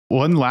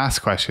one last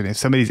question. If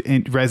somebody's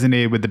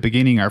resonated with the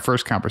beginning, our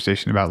first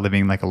conversation about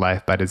living like a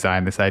life by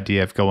design, this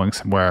idea of going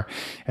somewhere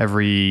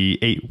every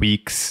 8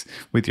 weeks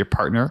with your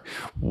partner,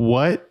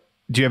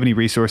 do you have any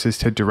resources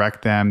to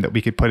direct them that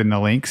we could put in the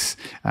links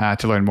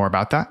to learn more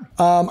about that?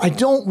 I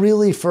don't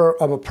really from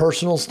a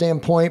personal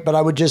standpoint, but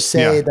I would just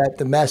say that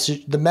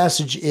the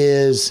message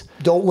is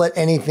don't let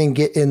anything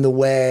get in the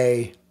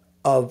way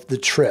of the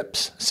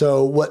trips.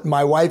 So what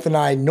my wife and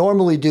I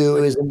normally do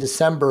is in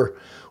December,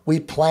 we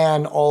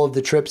plan all of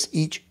the trips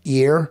each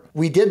year.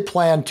 We did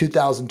plan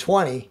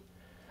 2020.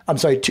 I'm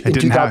sorry, in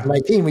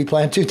 2019, we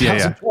planned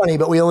 2020,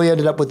 but we only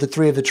ended up with the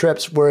 3 of the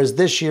trips. Whereas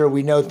this year,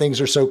 we know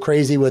things are so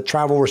crazy with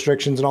travel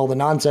restrictions and all the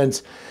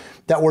nonsense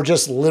that we're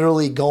just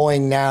literally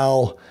going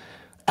now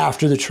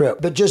after the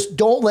trip. But just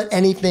don't let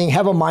anything,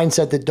 have a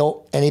mindset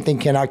that anything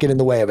cannot get in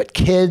the way of it.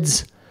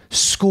 Kids,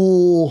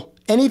 school,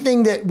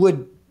 anything that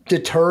would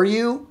deter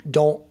you,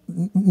 don't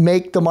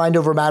make the mind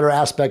over matter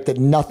aspect that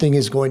nothing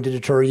is going to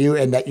deter you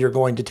and that you're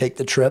going to take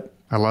the trip.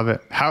 I love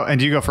it. And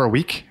do you go for a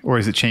week or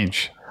does it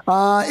change?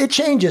 It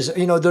changes.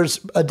 There's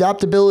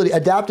adaptability,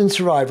 adapt and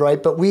survive,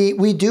 right? But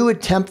we do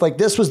attempt, like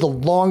this was the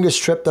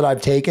longest trip that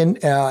I've taken,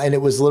 and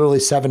it was literally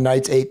 7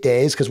 nights, 8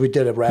 days because we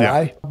did a red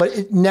eye. But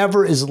it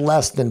never is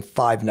less than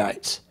 5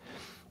 nights.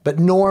 But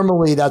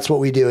normally that's what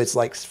we do. It's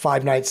like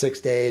 5 nights, 6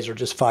 days, or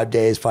just 5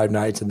 days, 5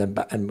 nights,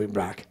 and we're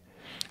back.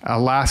 A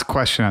last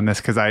question on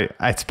this, because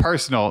it's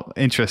personal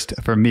interest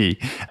for me.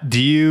 Do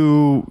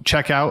you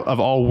check out of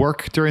all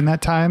work during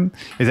that time?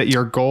 Is that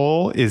your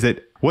goal?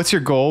 What's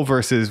your goal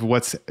versus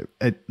what's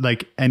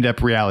end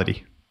up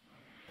reality?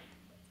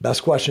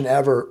 Best question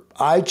ever.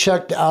 I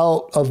checked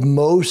out of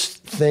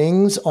most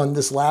things on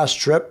this last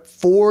trip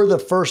for the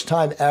first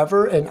time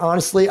ever. And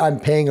honestly, I'm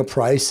paying a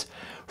price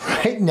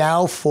right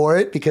now for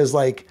it because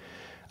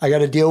I got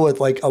to deal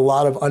with a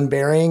lot of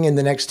unburying in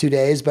the next 2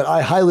 days, but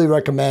I highly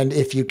recommend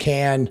if you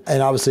can.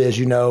 And obviously, as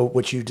you know,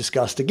 which you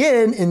discussed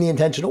again in the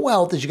intentional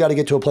wealth is you got to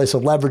get to a place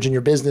of leverage in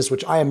your business,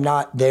 which I am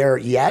not there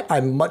yet.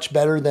 I'm much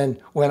better than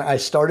when I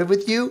started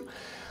with you.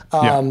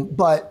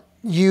 But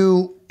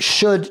you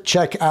should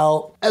check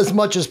out as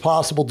much as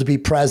possible to be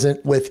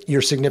present with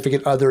your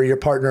significant other, your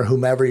partner,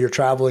 whomever you're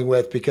traveling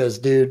with, because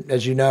dude,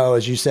 as you know,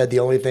 as you said, the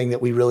only thing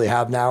that we really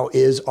have now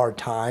is our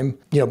time.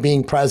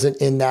 Being present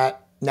in that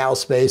now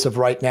space of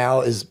right now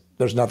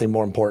there's nothing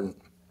more important.